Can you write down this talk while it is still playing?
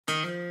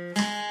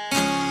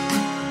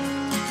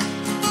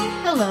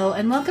Hello,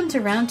 and welcome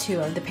to round 2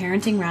 of the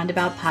Parenting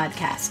Roundabout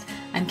podcast.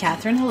 I'm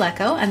Catherine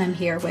Haleko, and I'm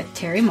here with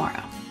Terry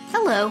Morrow.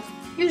 Hello.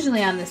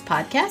 Usually on this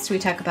podcast, we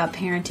talk about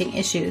parenting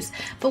issues,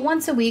 but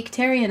once a week,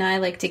 Terry and I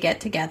like to get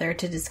together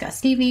to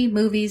discuss TV,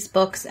 movies,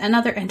 books, and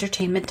other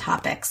entertainment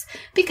topics,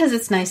 because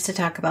it's nice to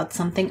talk about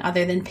something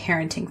other than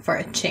parenting for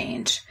a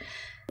change.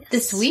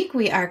 This week,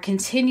 we are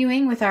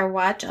continuing with our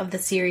watch of the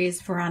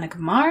series Veronica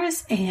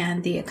Mars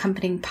and the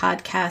accompanying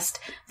podcast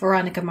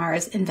Veronica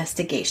Mars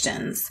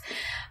Investigations.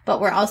 But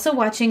we're also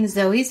watching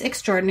Zoey's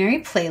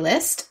Extraordinary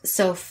Playlist.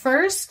 So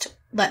first,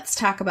 let's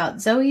talk about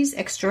Zoey's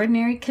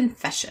Extraordinary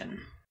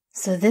Confession.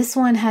 So this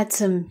one had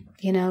some,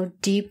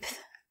 deep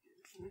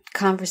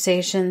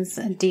conversations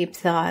and deep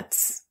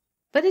thoughts.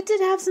 But it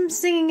did have some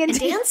singing and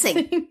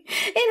dancing.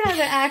 It had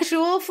an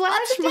actual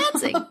flash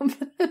dancing.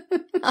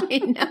 I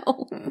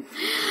know.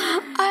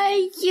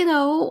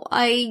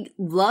 I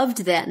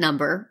loved that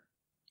number,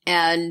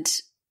 and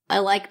I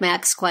like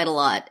Max quite a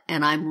lot,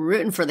 and I'm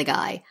rooting for the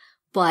guy.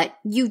 But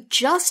you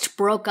just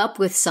broke up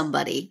with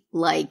somebody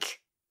like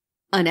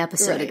an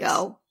episode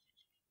ago.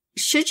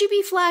 Should you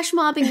be flash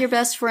mobbing your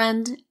best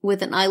friend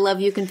with an I love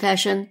you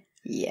confession?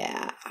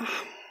 Yeah.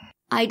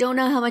 I don't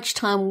know how much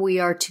time we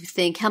are to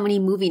think how many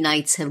movie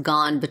nights have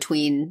gone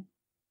between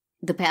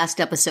the past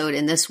episode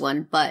and this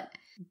one, but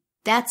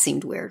that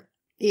seemed weird.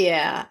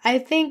 Yeah, I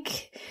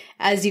think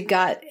as you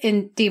got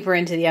deeper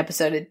into the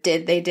episode,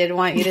 they did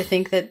want you to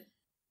think that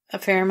a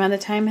fair amount of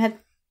time had,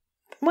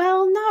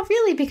 well, not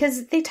really,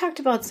 because they talked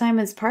about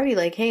Simon's party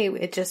like, hey,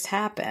 it just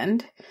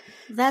happened.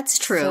 That's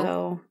true.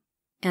 So,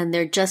 and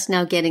they're just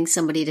now getting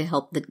somebody to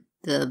help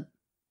the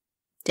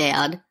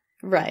dad.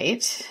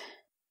 Right.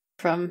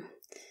 From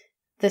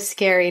the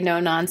scary,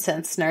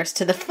 no-nonsense nurse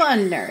to the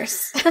fun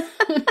nurse.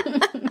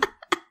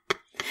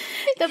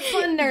 The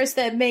fun nurse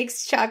that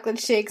makes chocolate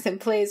shakes and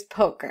plays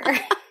poker.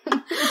 I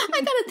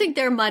gotta think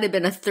there might have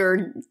been a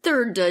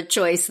third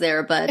choice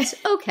there, but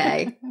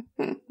okay.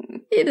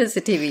 It is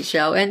a TV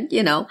show, and,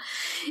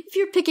 if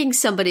you're picking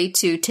somebody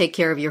to take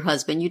care of your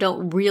husband, you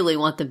don't really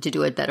want them to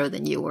do it better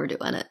than you were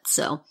doing it,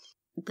 so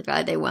the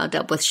guy they wound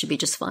up with should be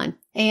just fine.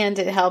 And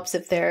it helps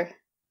if they're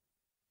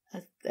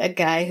a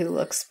guy who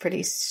looks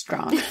pretty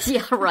strong.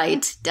 Yeah,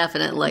 right.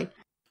 Definitely.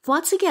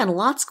 Once again,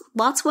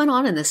 lots went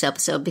on in this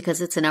episode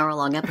because it's an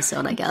hour-long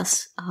episode, I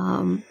guess.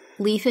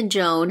 Leaf and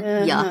Joan,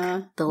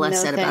 yuck. The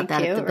less said about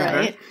that, the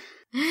better.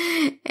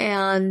 Right?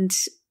 And,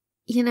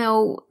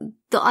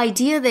 the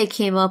idea they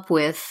came up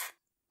with,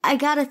 I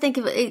gotta think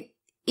of it,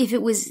 if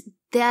it was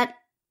that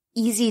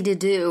easy to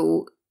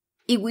do,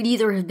 it would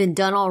either have been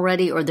done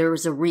already or there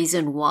was a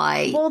reason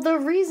why. Well, the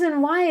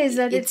reason why is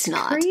that it's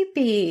not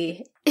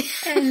creepy.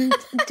 And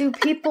do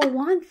people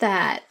want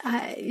that?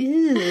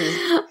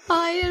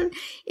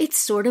 It's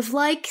sort of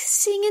like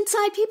seeing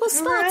inside people's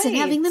thoughts and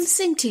having them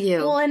sing to you.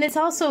 Well, and it's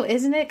also,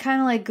 isn't it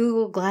kind of like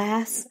Google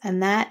Glass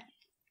and that?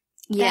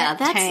 Yeah,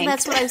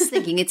 that's what I was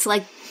thinking. It's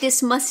like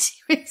this must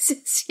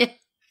resist.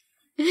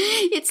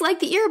 It's like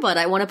the earbud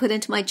I want to put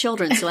into my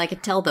children so I can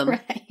tell them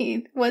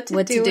what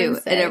to do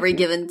at every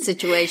given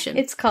situation.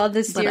 It's called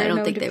the Cyrano but I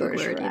don't think they would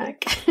wear it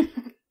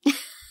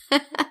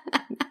either.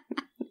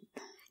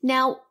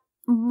 Now,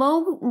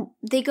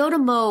 they go to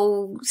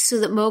Mo so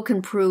that Mo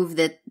can prove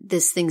that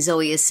this thing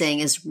Zoey is saying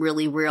is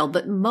really real,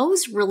 but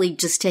Mo's really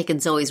just taken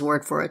Zoey's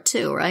word for it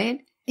too, right?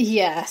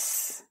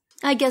 Yes.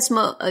 I guess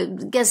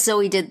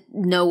Zoey did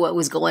know what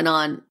was going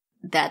on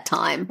that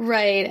time.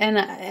 Right, and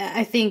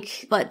I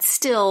think... But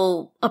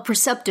still, a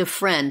perceptive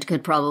friend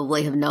could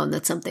probably have known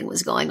that something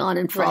was going on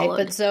and followed.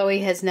 Right, but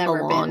Zoey has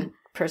never been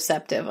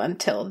perceptive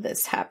until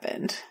this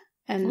happened.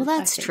 And well,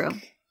 that's true.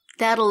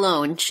 That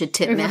alone should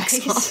tip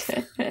Max off.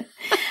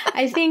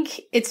 I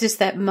think it's just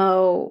that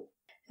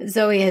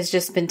Zoey has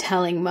just been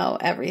telling Mo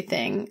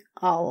everything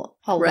all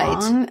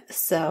along. Right.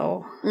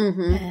 So,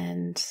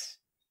 and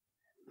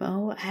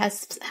Mo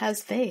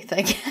has faith,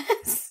 I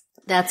guess.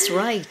 That's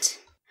right.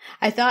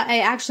 I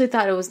actually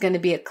thought it was going to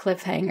be a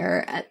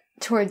cliffhanger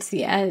towards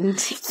the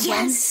end.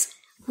 Yes.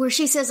 Where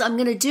she says, I'm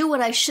going to do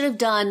what I should have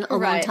done a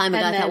long time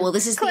ago. I thought, well,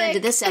 this is the end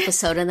of this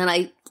episode. And then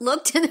I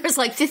looked and there's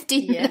like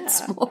 15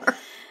 minutes more.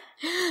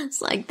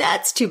 It's like,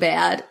 that's too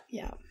bad.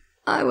 Yeah.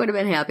 I would have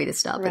been happy to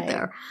stop it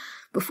there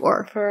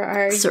before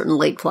certain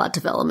late plot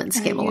developments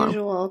came along.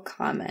 Usual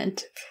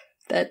comment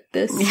that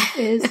this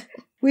is,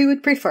 we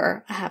would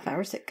prefer a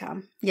half-hour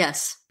sitcom.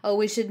 Yes. Oh,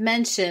 we should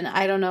mention,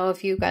 I don't know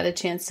if you got a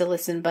chance to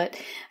listen, but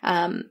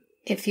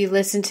if you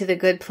listen to the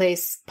Good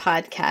Place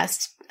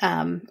podcast,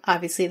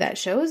 obviously that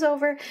show is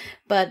over,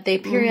 but they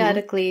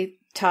periodically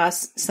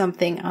toss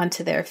something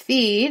onto their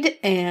feed,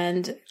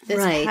 and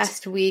this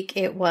past week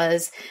it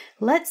was,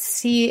 let's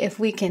see if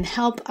we can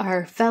help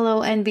our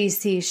fellow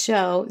NBC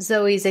show,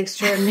 Zoey's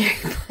Extraordinary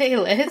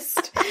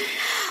Playlist.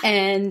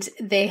 And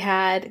they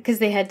had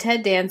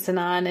Ted Danson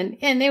on, and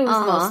it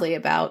was mostly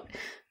about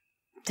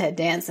Ted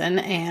Danson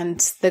and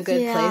The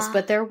Good Place,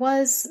 but there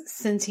was,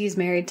 since he's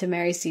married to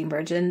Mary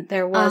Steenburgen,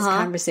 there was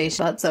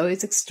conversation about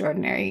Zoey's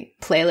Extraordinary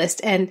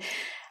Playlist, and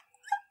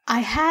I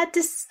have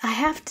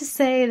to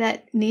say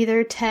that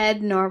neither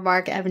Ted nor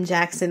Mark Evan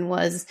Jackson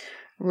was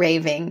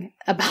raving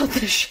about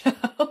the show.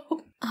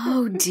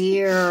 Oh,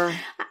 dear.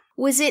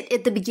 Was it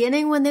at the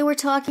beginning when they were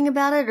talking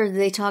about it, or did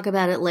they talk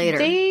about it later?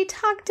 They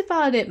talked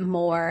about it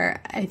more,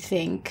 I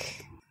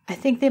think. I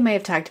think they may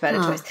have talked about it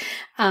twice.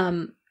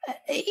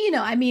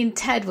 I mean,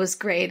 Ted was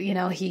great.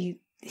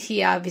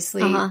 He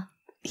obviously,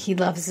 he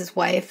loves his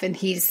wife, and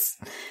he's,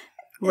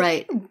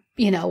 right,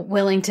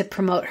 willing to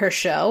promote her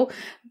show.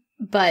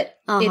 But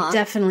it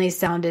definitely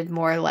sounded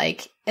more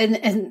like,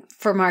 and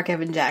for Mark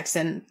Evan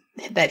Jackson,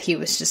 that he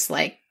was just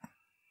like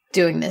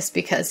doing this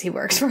because he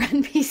works for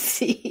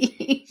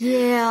NBC.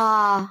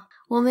 Yeah.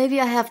 Well, maybe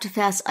I have to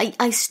fast.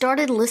 I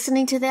started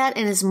listening to that,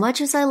 and as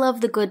much as I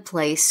love The Good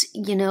Place,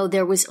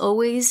 there was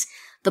always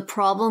the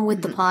problem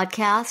with the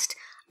podcast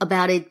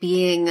about it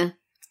being,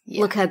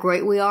 look how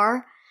great we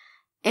are.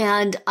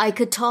 And I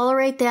could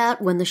tolerate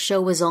that when the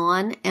show was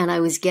on, and I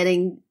was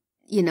getting,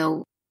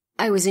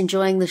 I was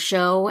enjoying the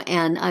show,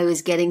 and I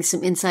was getting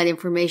some inside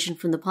information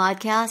from the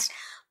podcast.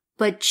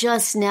 But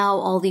just now,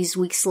 all these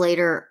weeks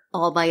later,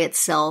 all by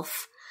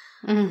itself,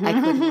 I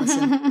couldn't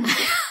listen.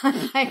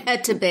 I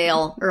had to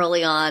bail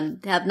early on.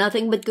 Have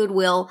nothing but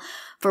goodwill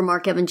for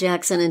Mark Evan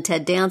Jackson and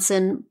Ted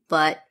Danson,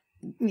 but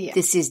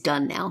this is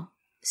done now.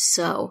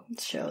 So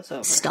show's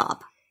over.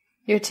 Stop.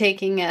 You're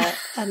taking a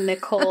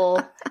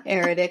Nicole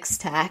Eridix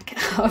tack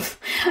of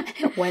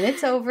when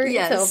it's over,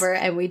 it's over,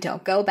 and we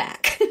don't go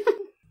back.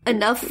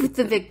 Enough with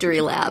the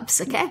victory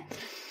laps, okay?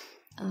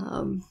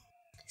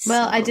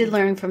 Well, I did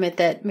learn from it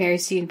that Mary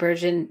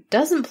Steenburgen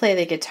doesn't play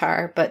the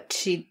guitar, but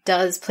she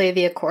does play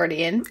the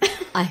accordion.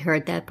 I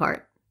heard that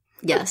part.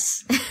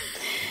 Yes.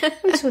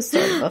 Which was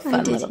sort of a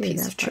fun little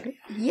piece of trivia.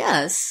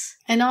 Yes.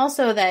 And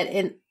also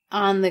that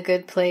on The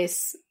Good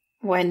Place,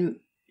 when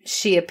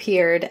she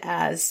appeared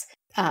as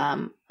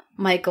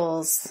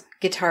Michael's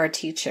guitar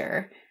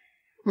teacher,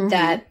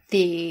 that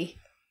the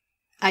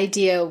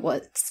idea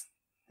was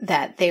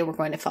that they were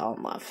going to fall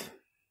in love.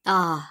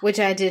 Which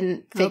I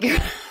didn't figure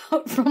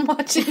out from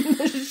watching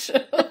the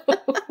show.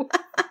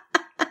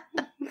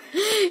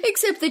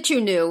 Except that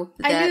you knew.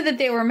 I knew that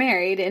they were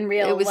married in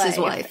real life. It was his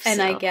wife. And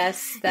I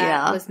guess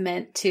that was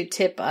meant to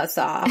tip us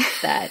off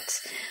that...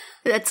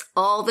 That's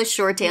all the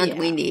shorthand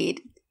we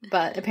need.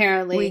 But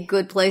apparently... We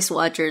Good Place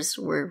watchers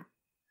were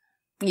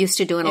used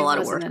to doing a lot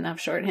of work. It wasn't enough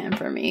shorthand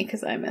for me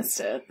because I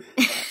missed it.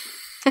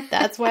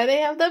 That's why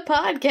they have the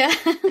podcast.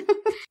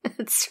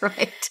 That's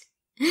right.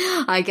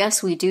 I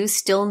guess we do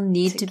still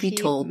need to be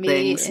told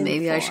things. Informed.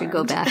 Maybe I should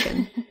go back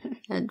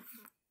and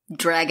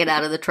drag it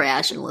out of the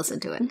trash and listen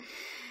to it.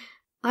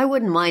 I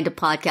wouldn't mind a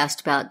podcast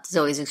about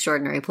Zoey's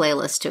Extraordinary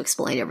Playlist to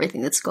explain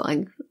everything that's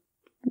going.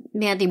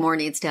 Mandy Moore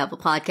needs to have a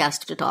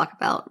podcast to talk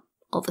about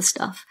all the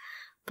stuff.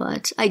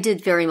 But I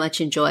did very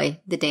much enjoy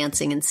the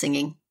dancing and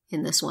singing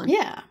in this one.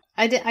 Yeah.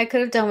 I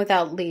could have done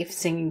without Leaf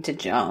singing to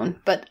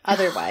Joan, but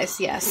otherwise,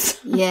 yes.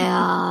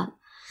 Yeah.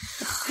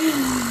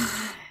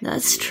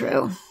 That's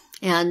true.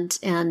 And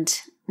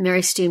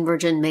Mary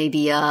Steenburgen may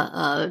be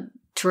a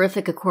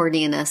terrific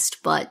accordionist,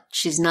 but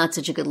she's not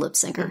such a good lip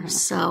syncer.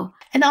 So,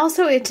 and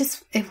also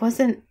it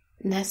wasn't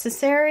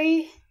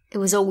necessary. It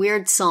was a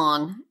weird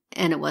song,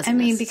 and it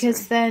wasn't.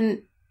 Because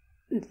then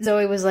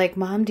Zoey was like,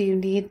 "Mom, do you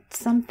need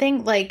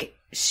something?" Like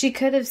she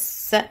could have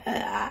said.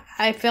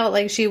 I felt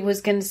like she was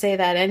going to say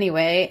that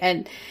anyway,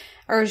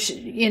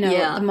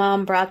 the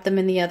mom brought them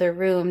in the other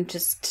room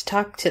just to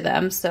talk to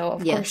them, so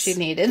of course she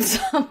needed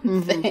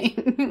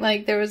something.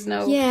 Like there was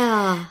no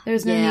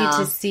need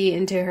to see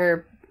into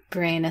her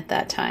brain at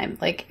that time.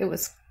 Like it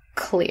was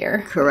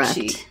clear what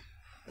she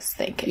was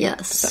thinking.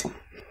 Yes. So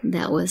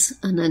that was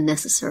an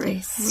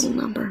unnecessary little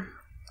number.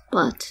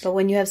 But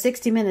when you have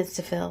 60 minutes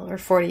to fill, or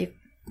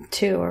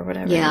 42 or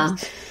whatever it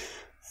is.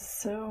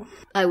 So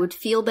I would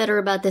feel better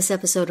about this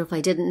episode if I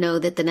didn't know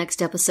that the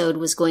next episode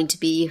was going to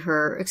be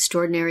her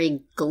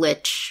extraordinary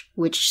glitch,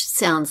 which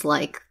sounds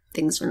like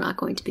things are not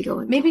going to be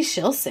going. Maybe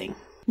she'll sing.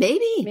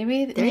 Maybe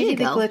the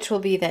glitch will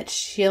be that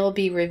she'll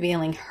be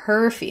revealing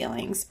her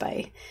feelings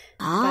by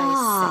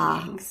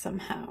singing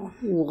somehow.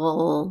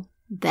 Well,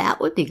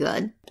 that would be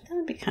good. That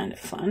would be kind of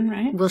fun,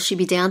 right? Will she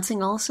be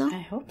dancing also?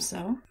 I hope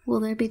so. Will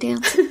there be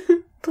dancing?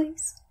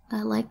 Please.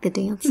 I like the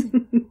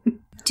dancing.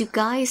 Do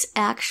guys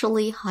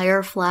actually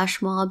hire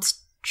flash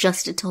mobs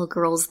just to tell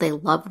girls they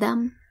love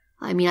them?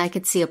 I mean, I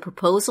could see a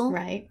proposal.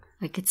 Right.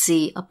 I could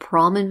see a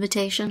prom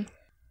invitation.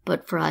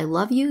 But for I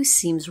love you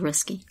seems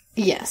risky.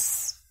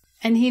 Yes.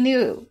 And he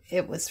knew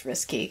it was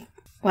risky.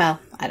 Well,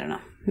 I don't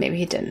know. Maybe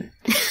he didn't.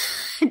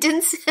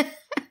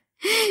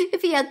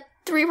 If he had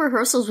 3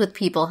 rehearsals with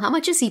people, how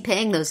much is he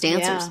paying those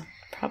dancers? Yeah,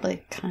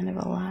 probably kind of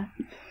a lot.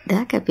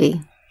 That could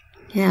be.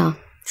 Yeah.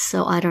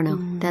 So I don't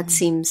know. That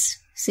seems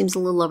a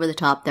little over the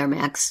top there,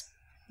 Max.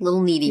 A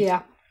little needy.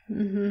 Yeah.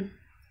 Mm-hmm.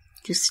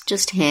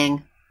 Just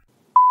hang.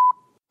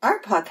 Our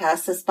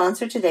podcast is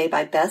sponsored today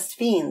by Best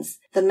Fiends,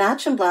 the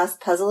match and blast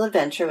puzzle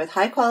adventure with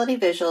high-quality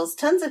visuals,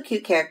 tons of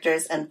cute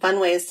characters, and fun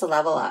ways to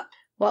level up.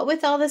 What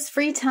with all this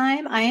free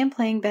time, I am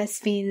playing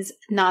Best Fiends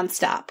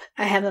nonstop.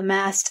 I have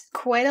amassed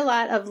quite a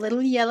lot of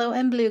little yellow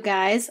and blue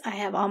guys. I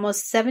have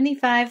almost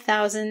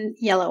 75,000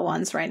 yellow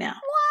ones right now.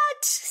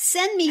 What?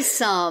 Send me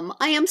some.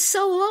 I am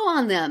so low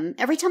on them.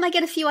 Every time I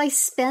get a few, I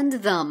spend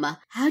them.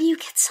 How do you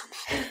get so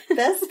many?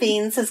 Best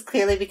Fiends has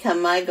clearly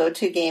become my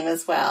go-to game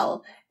as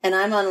well. And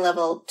I'm on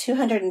level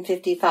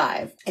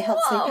 255. It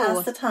helps me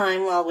pass the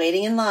time while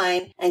waiting in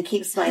line and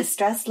keeps my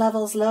stress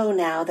levels low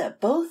now that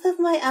both of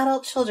my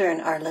adult children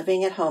are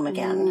living at home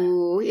again.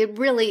 Ooh, it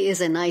really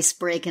is a nice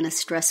break in a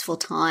stressful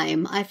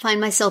time. I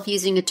find myself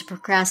using it to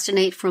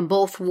procrastinate from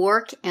both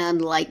work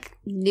and,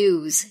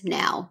 news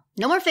now.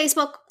 No more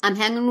Facebook. I'm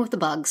hanging with the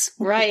bugs.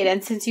 Right,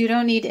 and since you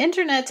don't need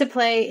internet to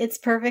play, it's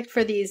perfect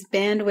for these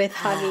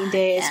bandwidth-hogging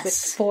days with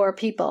 4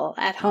 people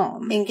at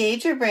home.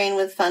 Engage your brain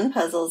with fun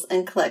puzzles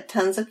and collect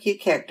tons of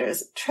cute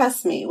characters.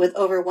 Trust me, with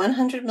over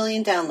 100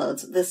 million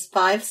downloads, this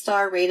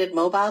 5-star rated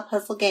mobile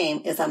puzzle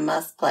game is a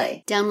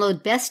must-play.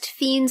 Download Best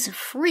Fiends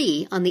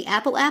free on the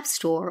Apple App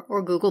Store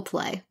or Google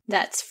Play.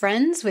 That's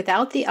friends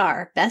without the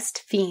R. Best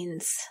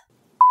Fiends.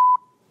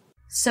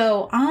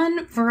 So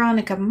on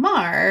Veronica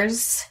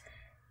Mars,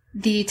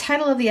 the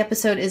title of the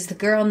episode is The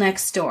Girl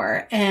Next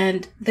Door,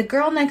 and the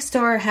girl next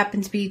door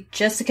happened to be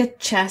Jessica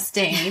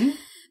Chastain.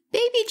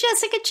 Baby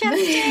Jessica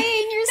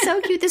Chastain, you're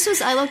so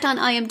cute. I looked on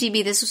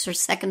IMDb, this was her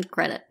second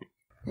credit.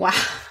 Wow.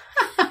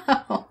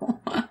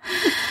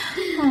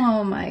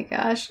 Oh my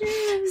gosh.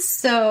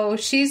 So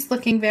she's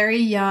looking very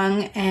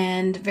young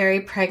and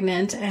very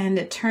pregnant, and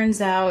it turns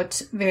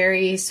out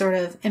very sort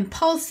of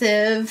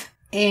impulsive,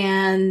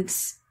 and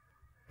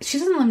she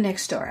doesn't live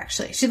next door,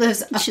 actually. She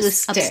lives upstairs. She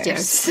lives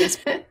upstairs.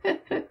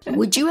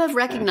 Would you have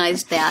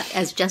recognized that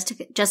as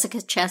Jessica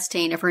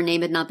Chastain if her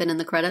name had not been in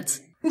the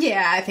credits?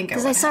 Yeah, I think I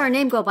would. Because I saw her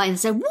name go by and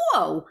said,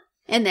 whoa!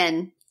 And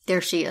then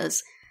there she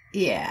is.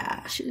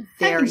 Yeah. She's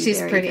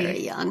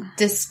pretty young.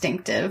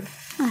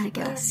 Distinctive. I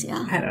guess,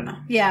 yeah. I don't know.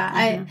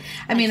 Yeah,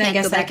 I mean, I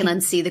guess go back and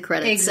unsee the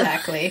credits.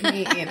 Exactly.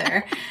 Me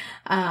either.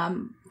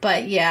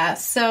 But yeah,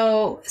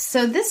 so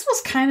this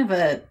was kind of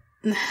a,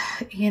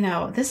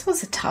 this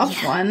was a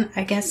tough one.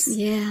 I guess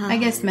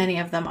many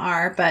of them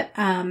are, but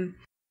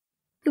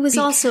it was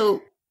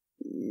also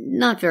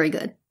not very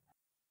good.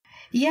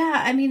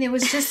 Yeah, I mean, it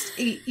was just,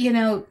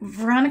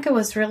 Veronica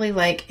was really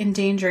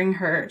endangering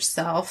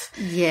herself.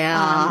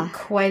 Yeah.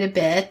 Quite a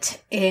bit.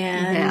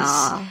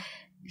 And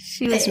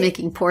she was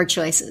making poor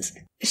choices.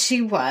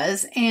 She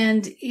was.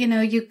 And,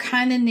 you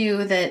kind of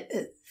knew that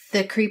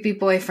the creepy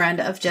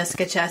boyfriend of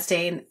Jessica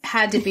Chastain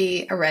had to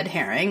be a red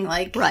herring.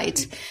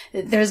 Right.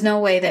 There's no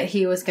way that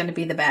he was going to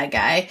be the bad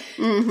guy.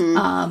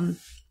 Mm-hmm.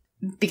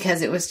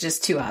 Because it was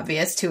just too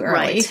obvious too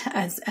early, right.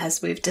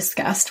 as we've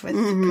discussed with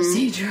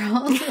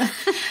procedurals.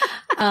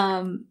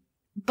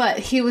 But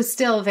he was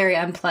still very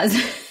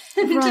unpleasant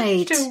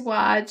to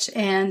watch,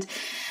 and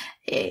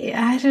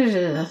I don't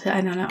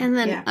know. And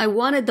then I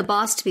wanted the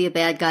boss to be a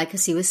bad guy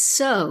because he was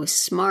so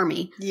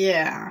smarmy.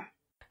 Yeah.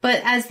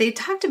 But as they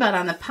talked about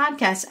on the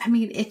podcast, I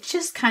mean, it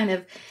just kind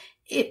of,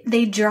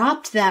 they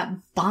dropped that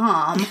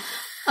bomb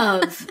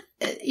of,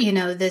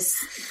 this,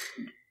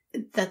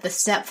 that the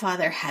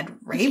stepfather had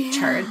raped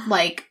her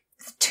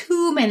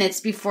 2 minutes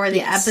before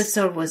the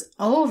episode was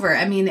over.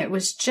 I mean, it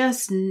was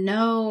just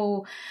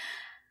no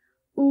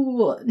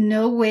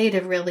way to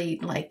really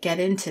get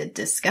into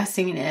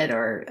discussing it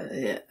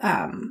or,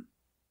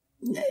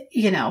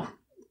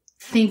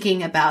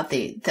 thinking about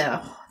the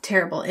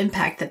terrible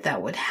impact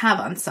that would have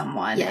on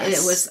someone.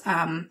 Yes.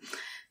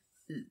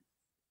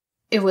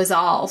 It was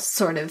all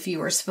sort of, you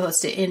were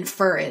supposed to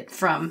infer it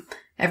from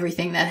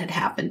everything that had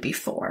happened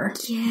before.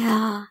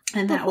 Yeah.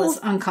 And that was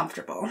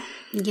uncomfortable.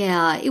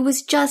 Yeah. It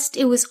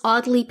was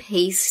oddly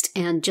paced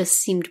and just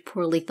seemed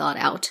poorly thought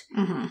out.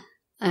 Mm-hmm.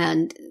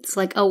 And it's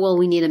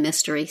we need a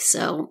mystery.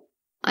 So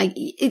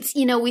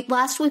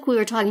last week we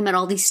were talking about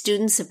all these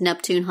students of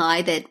Neptune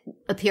High that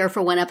appear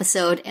for one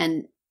episode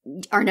and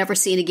are never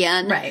seen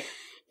again. Right.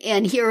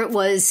 And here it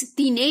was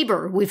the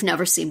neighbor we've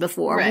never seen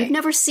before. Right. We've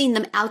never seen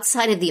them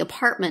outside of the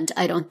apartment,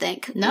 I don't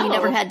think. No. We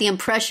never had the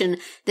impression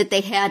that they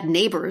had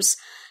neighbors.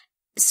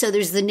 So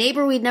there's the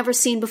neighbor we'd never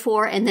seen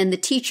before, and then the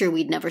teacher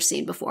we'd never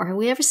seen before. Have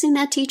we ever seen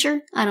that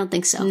teacher? I don't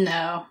think so.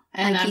 No.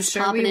 And I'm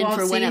sure we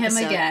won't see him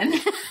again.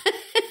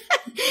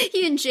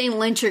 He and Jane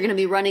Lynch are going to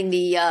be running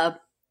the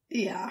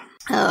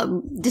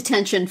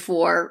detention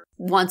for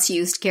once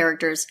used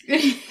characters.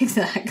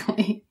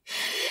 Exactly.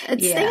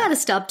 They got to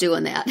stop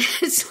doing that.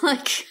 It's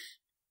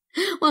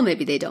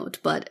maybe they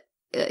don't, but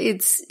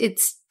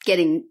it's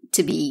getting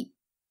to be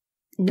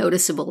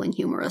noticeable and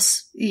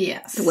humorous.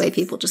 Yes. The way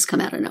people just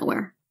come out of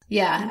nowhere.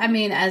 Yeah. I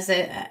mean, as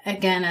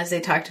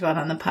they talked about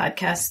on the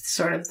podcast,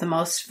 sort of the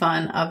most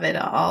fun of it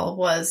all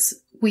was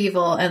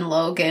Weevil and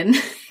Logan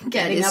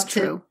getting up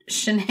to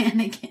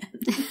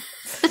shenanigans.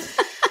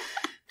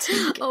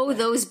 Oh,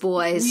 those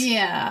boys.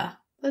 Yeah.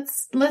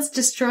 Let's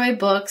destroy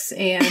books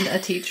and a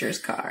teacher's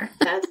car.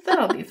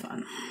 That'll be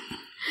fun.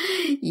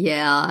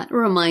 Yeah. It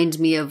reminds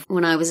me of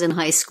when I was in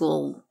high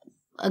school,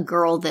 a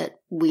girl that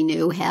we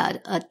knew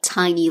had a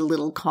tiny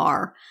little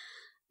car,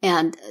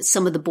 and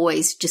some of the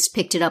boys just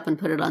picked it up and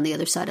put it on the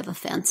other side of a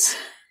fence.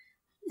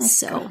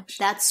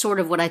 That's sort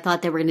of what I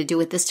thought they were going to do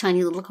with this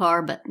tiny little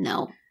car, but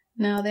no.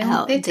 No,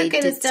 they took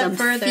it a step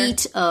further.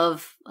 Feat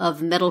of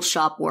metal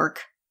shop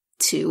work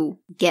to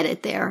get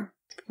it there.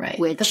 Right.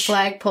 Which, the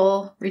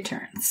flagpole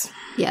returns.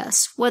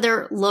 Yes.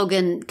 Whether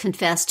Logan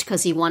confessed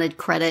because he wanted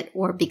credit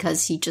or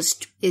because he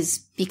just is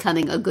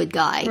becoming a good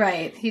guy.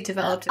 Right. He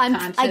developed a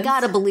conscience. I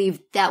gotta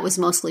believe that was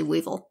mostly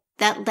Weevil.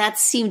 That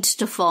seemed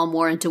to fall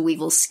more into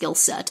Weevil's skill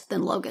set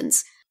than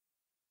Logan's.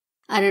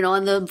 I don't know,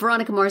 on the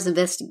Veronica Mars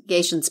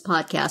Investigations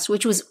podcast,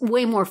 which was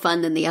way more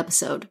fun than the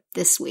episode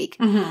this week,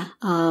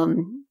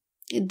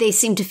 they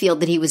seemed to feel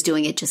that he was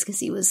doing it just because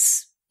he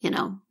was,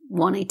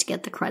 wanting to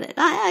get the credit.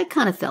 I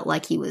kind of felt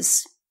like it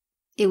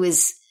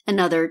was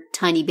another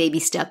tiny baby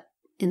step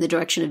in the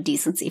direction of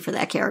decency for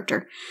that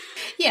character.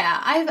 Yeah,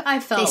 I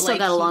felt they still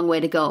got a long way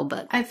to go,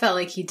 but I felt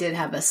like he did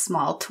have a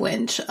small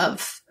twinge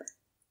of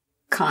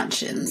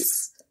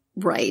conscience.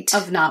 Right.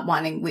 Of not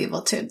wanting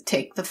Weevil to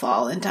take the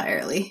fall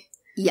entirely.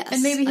 Yes.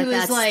 And maybe he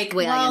was like,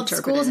 well,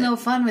 school's no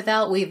fun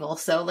without Weevil,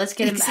 so let's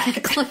get him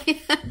back.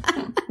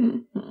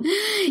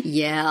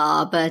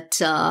 Yeah,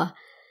 but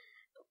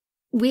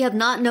we have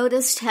not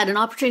had an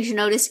opportunity to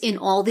notice in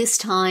all this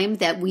time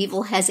that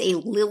Weevil has a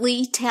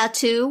lily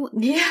tattoo.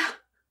 Yeah.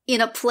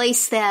 In a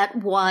place that,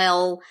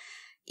 while,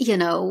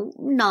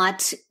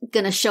 not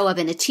going to show up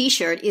in a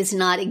t-shirt, is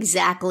not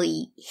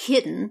exactly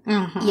hidden.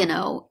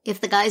 Mm-hmm. If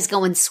the guy's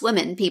going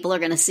swimming, people are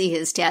going to see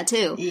his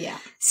tattoo. Yeah.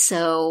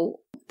 So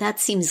that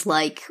seems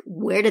like,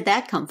 where did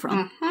that come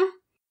from? Mm-hmm.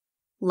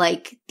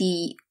 Like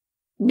the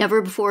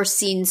never before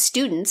seen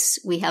students,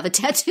 we have a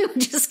tattoo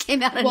just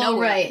came out of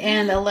nowhere. Right.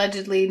 And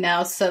allegedly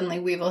now suddenly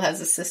Weevil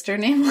has a sister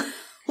named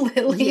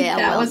Lily. Yeah,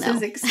 that was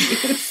his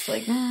excuse.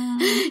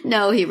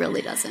 No, he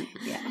really doesn't.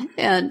 Yeah.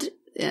 And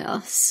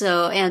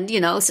so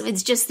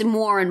it's just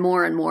more and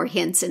more and more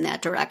hints in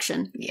that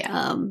direction.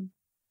 Yeah.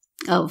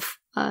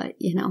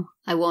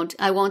 I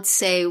won't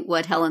say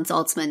what Helen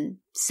Zaltzman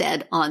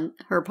said on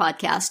her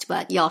podcast,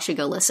 but y'all should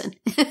go listen.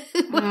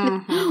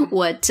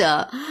 What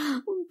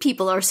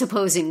people are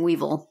supposing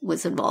Weevil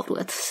was involved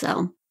with.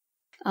 So,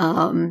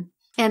 and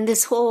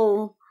this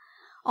all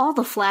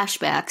the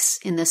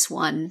flashbacks in this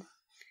one,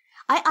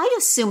 I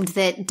assumed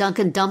that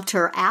Duncan dumped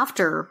her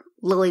after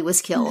Lily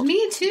was killed.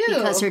 Me too.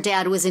 Because her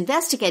dad was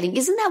investigating.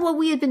 Isn't that what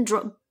we had been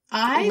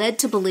led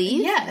to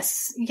believe?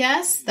 Yes,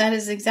 that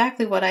is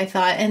exactly what I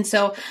thought. And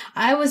so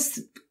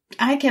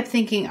I kept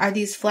thinking, are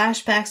these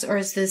flashbacks or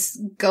is this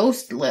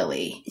ghost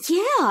Lily?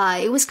 Yeah,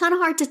 it was kind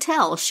of hard to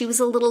tell. She was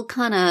a little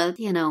kind of,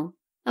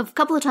 a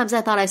couple of times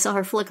I thought I saw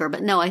her flicker,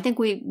 but no, I think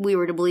we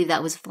were to believe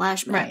that was a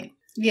flashback. Right.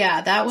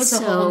 Yeah, that was a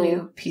whole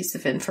new piece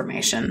of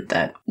information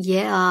that...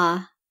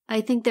 Yeah,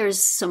 I think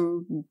there's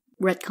some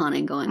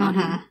retconning going on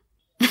here.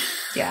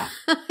 Yeah.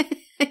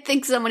 I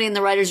think somebody in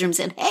the writer's room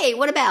said, hey,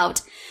 what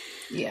about?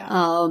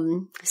 Yeah.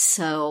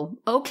 So,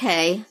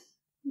 okay.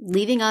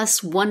 Leaving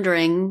us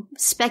wondering,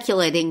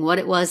 speculating what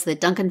it was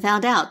that Duncan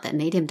found out that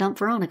made him dump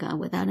Veronica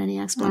without any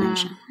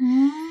explanation.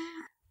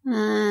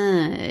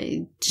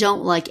 I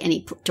don't like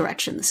any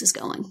direction this is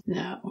going.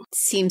 No. It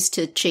seems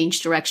to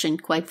change direction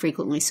quite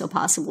frequently, so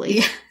possibly.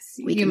 Yes,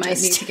 you might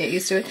need to get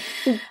used to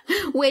it.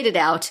 Wait it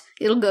out.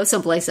 It'll go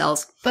someplace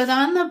else. But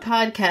on the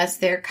podcast,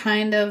 they're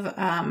kind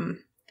of,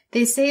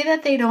 they say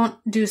that they don't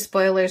do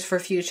spoilers for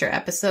future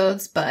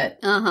episodes, but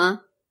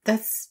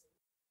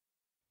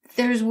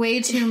there's way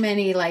too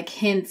many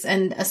hints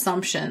and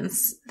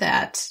assumptions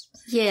that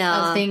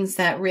of things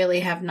that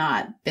really have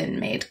not been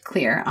made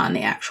clear on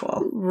the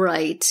actual.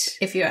 Right.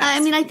 If you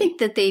ask. I think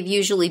that they've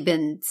usually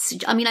been,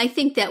 I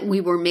think that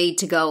we were made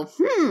to go,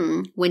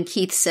 when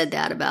Keith said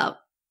that about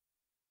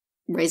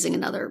raising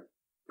another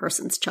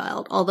person's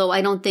child. Although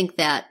I don't think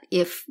that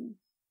if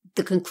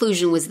the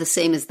conclusion was the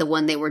same as the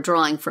one they were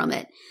drawing from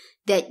it,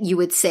 that you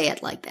would say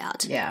it like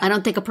that. Yeah. I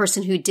don't think a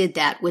person who did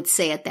that would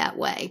say it that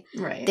way.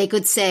 Right. They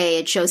could say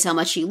it shows how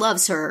much he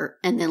loves her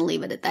and then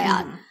leave it at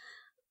that.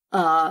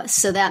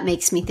 So that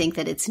makes me think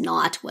that it's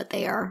not what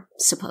they are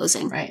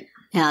supposing. Right.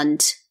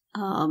 And,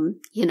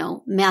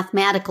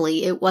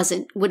 mathematically it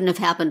wouldn't have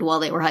happened while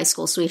they were high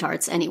school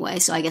sweethearts anyway.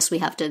 So I guess we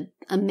have to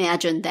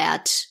imagine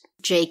that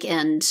Jake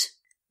and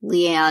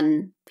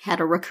Leanne had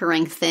a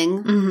recurring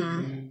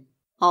thing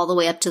all the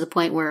way up to the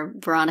point where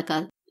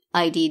Veronica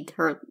ID'd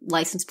her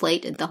license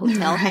plate at the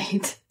hotel.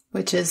 Right.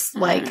 Which is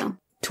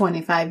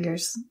 25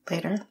 years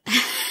later.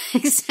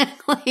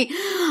 Exactly.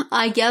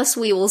 I guess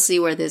we will see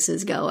where this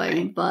is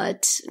going,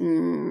 but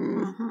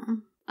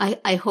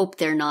I hope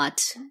they're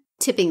not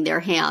tipping their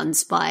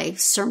hands by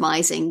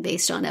surmising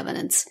based on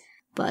evidence.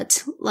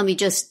 But let me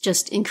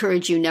just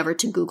encourage you never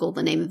to Google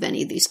the name of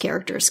any of these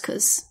characters,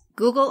 because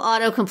Google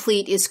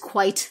autocomplete is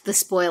quite the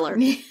spoiler.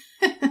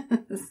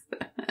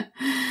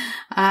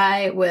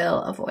 I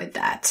will avoid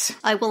that.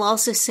 I will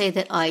also say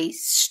that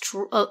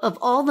of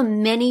all the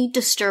many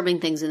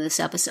disturbing things in this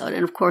episode,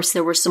 and of course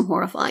there were some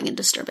horrifying and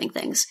disturbing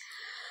things,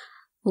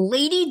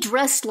 lady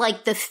dressed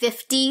like the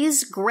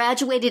 50s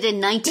graduated in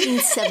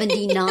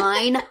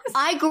 1979.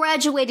 I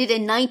graduated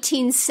in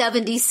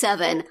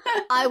 1977.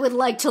 I would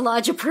like to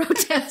lodge a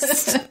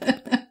protest.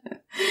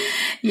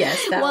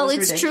 Yes, well, was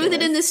it's ridiculous. True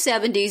that in the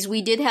 70s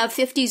we did have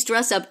 50s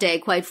dress-up day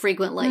quite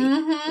frequently.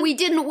 We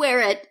didn't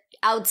wear it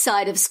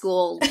outside of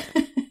school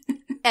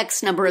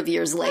X number of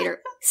years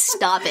later.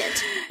 Stop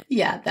it.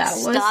 Yeah, that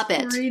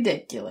was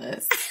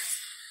ridiculous.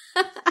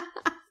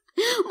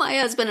 My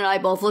husband and I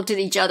both looked at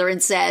each other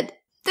and said,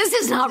 this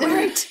is not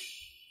right.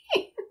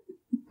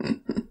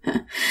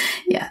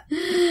 Yeah.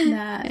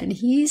 And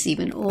he's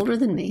even older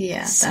than me.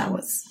 Yeah, so. that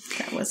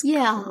was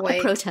a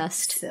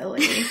protest.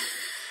 Silly.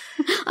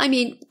 I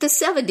mean, the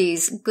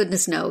 70s,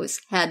 goodness knows,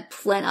 had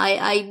plenty.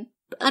 I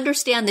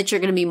understand that you're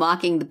going to be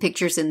mocking the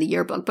pictures in the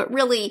yearbook, but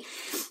really,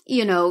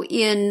 in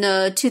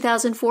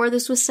 2004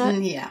 this was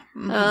set? Yeah.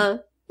 Mm-hmm.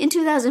 In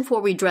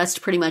 2004, we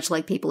dressed pretty much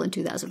like people in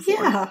 2004.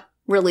 Yeah.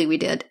 Really, we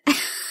did.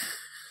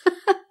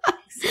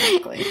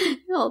 Exactly.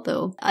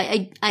 Although,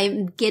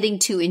 I'm getting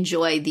to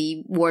enjoy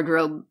the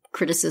wardrobe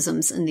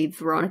criticisms in the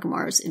Veronica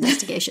Mars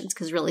investigations,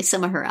 because really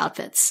some of her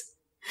outfits.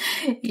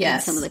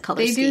 Yes. Some of the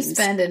color schemes. They do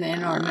spend an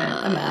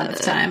inordinate amount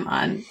of time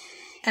on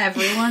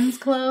everyone's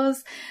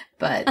clothes.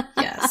 But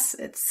yes,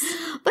 it's...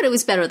 But it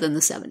was better than the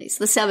 70s.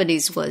 The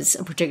 70s was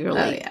a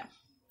particularly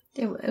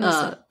it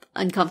was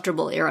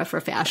uncomfortable era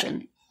for fashion.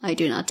 Right. I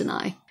do not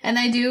deny. And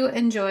I do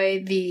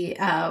enjoy the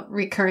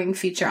recurring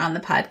feature on the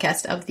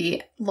podcast of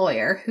the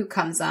lawyer who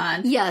comes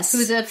on. Yes.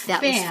 Who's a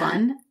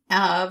fan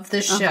of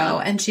the show.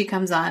 And she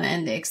comes on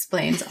and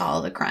explains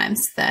all the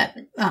crimes that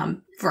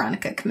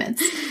Veronica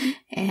commits.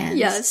 And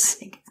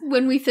yes.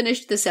 When we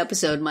finished this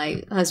episode,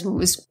 my husband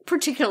was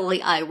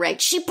particularly irate.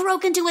 She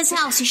broke into his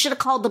house. He should have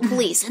called the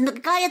police. And the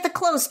guy at the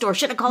clothes store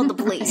should have called the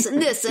police. And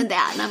this and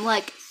that. And I'm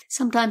like,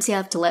 sometimes you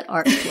have to let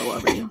art flow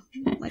over you.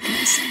 Like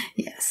this.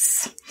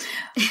 Yes.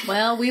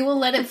 Well, we will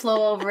let it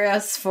flow over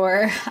us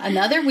for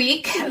another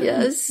week.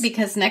 Yes.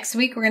 Because next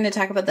week we're going to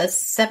talk about the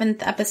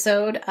 7th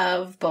episode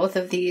of both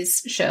of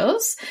these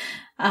shows.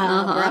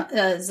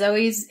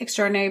 Zoey's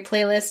Extraordinary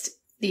Playlist.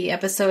 The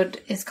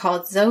episode is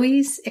called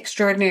Zoey's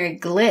Extraordinary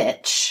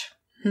Glitch.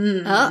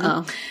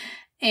 Uh-oh.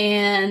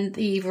 And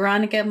the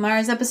Veronica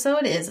Mars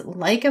episode is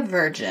Like a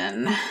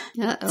Virgin.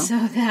 Uh-oh. So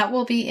that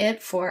will be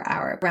it for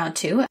our round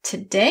 2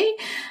 today.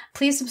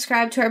 Please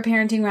subscribe to our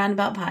Parenting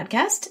Roundabout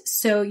podcast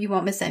so you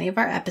won't miss any of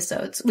our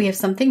episodes. We have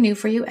something new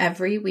for you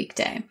every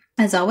weekday.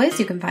 As always,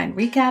 you can find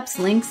recaps,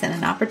 links, and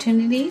an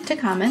opportunity to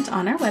comment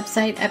on our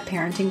website at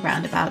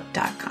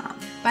parentingroundabout.com.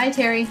 Bye,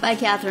 Terry. Bye,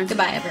 Catherine.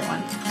 Goodbye,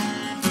 everyone.